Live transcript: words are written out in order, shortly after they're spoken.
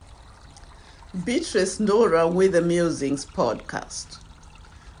Beatrice Ndora with the Musings podcast.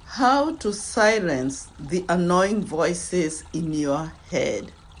 How to silence the annoying voices in your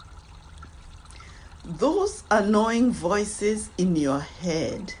head. Those annoying voices in your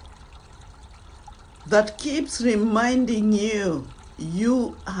head that keeps reminding you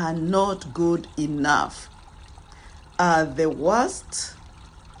you are not good enough are the worst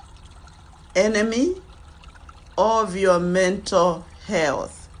enemy of your mental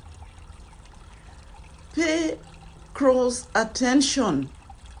health. Pay close attention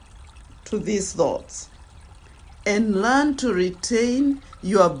to these thoughts and learn to retain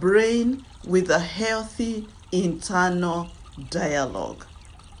your brain with a healthy internal dialogue.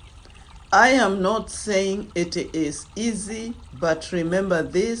 I am not saying it is easy, but remember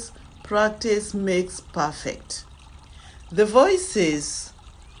this: practice makes perfect. The voices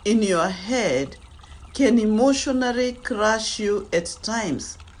in your head can emotionally crush you at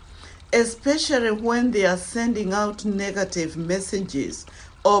times, especially when they are sending out negative messages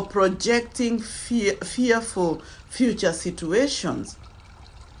or projecting fearful future situations.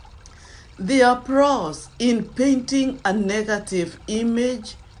 There are pros in painting a negative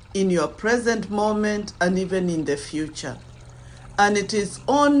image in your present moment and even in the future. And it is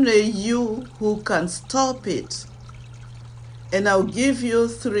only you who can stop it. And I'll give you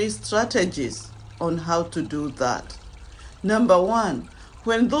 3 strategies on how to do that. Number 1,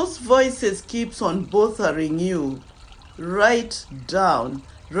 when those voices keeps on bothering you, write down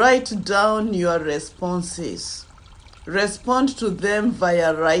your responses. Respond to them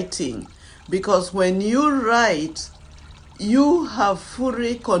via writing, because when you write, you have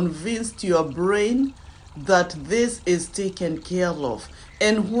fully convinced your brain that this is taken care of.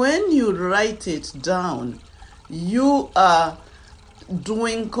 And when you write it down, you are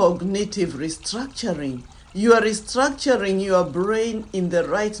doing cognitive restructuring. You are restructuring your brain in the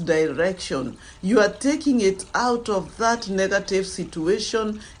right direction. You are taking it out of that negative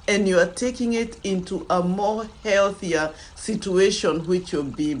situation and you are taking it into a more healthier situation, which will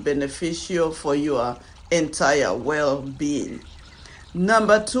be beneficial for your entire well-being.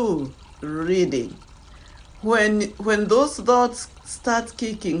 Number 2, reading. When those thoughts start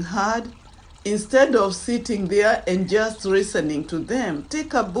kicking hard, instead of sitting there and just listening to them,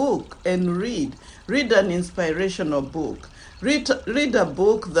 take a book and read. Read an inspirational book. Read a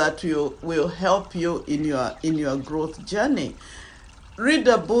book that will help you in your growth journey. Read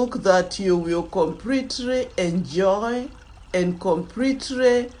a book that you will completely enjoy and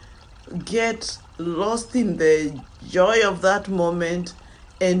completely get lost in the joy of that moment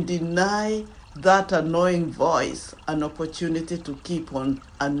and deny that annoying voice an opportunity to keep on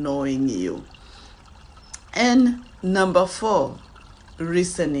annoying you. And number 4,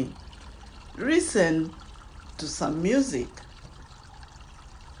 listening. Listen to some music.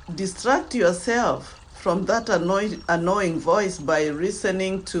 Distract yourself from that annoying voice by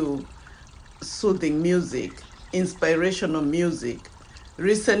listening to soothing music, inspirational music,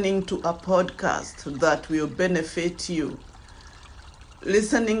 listening to a podcast that will benefit you,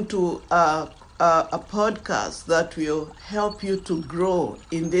 listening to a podcast that will help you to grow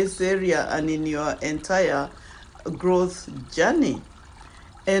in this area and in your entire growth journey.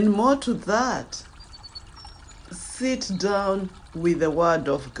 And more to that, sit down with the Word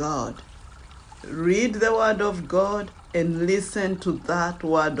of God. Read the Word of God and listen to that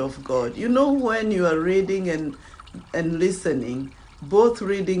Word of God. You know, when you are reading and listening, both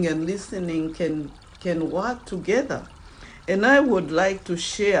reading and listening can work together. And I would like to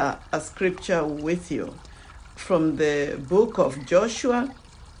share a scripture with you from the book of Joshua,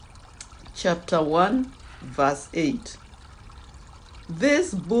 chapter 1, verse 8.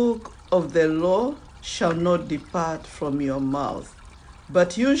 This book of the law shall not depart from your mouth,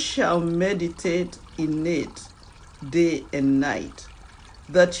 but you shall meditate in it day and night,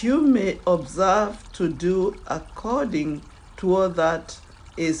 that you may observe to do according to all that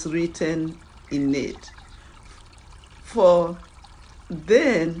is written in it. For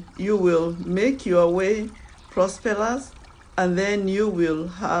then you will make your way prosperous, and then you will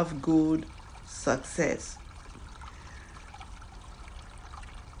have good success.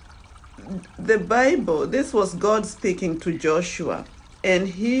 The Bible, this was God speaking to Joshua, and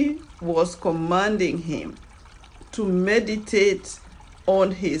he was commanding him to meditate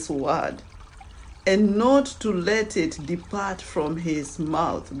on his word and not to let it depart from his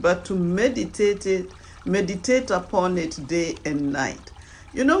mouth, but to meditate upon it day and night.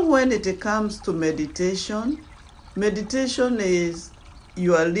 You know, when it comes to meditation is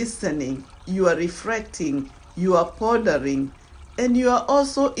you are listening, you are reflecting, you are pondering, and you are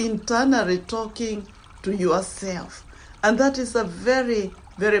also internally talking to yourself. And that is a very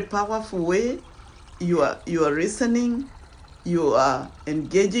very powerful way. You are listening, you are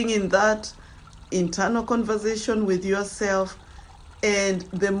engaging in that internal conversation with yourself. And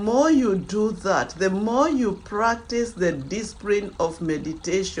the more you do that, the more you practice the discipline of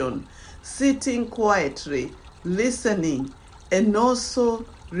meditation, sitting quietly, listening, and also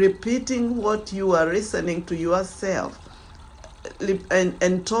repeating what you are listening to yourself,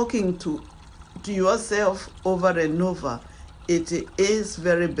 and talking to yourself over and over, it is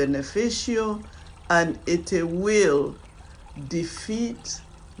very beneficial, and it will defeat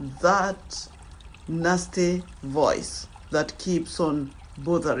that nasty voice that keeps on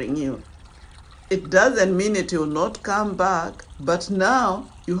bothering you. It doesn't mean it will not come back, but now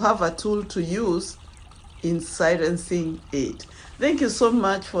you have a tool to use in silencing it. Thank you so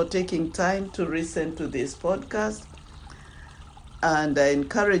much for taking time to listen to this podcast. And I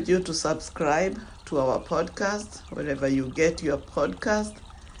encourage you to subscribe to our podcast wherever you get your podcast.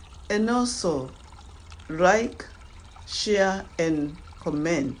 And also like, share, and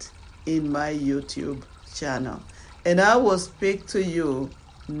comment in my YouTube channel. And I will speak to you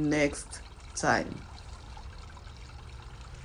next time.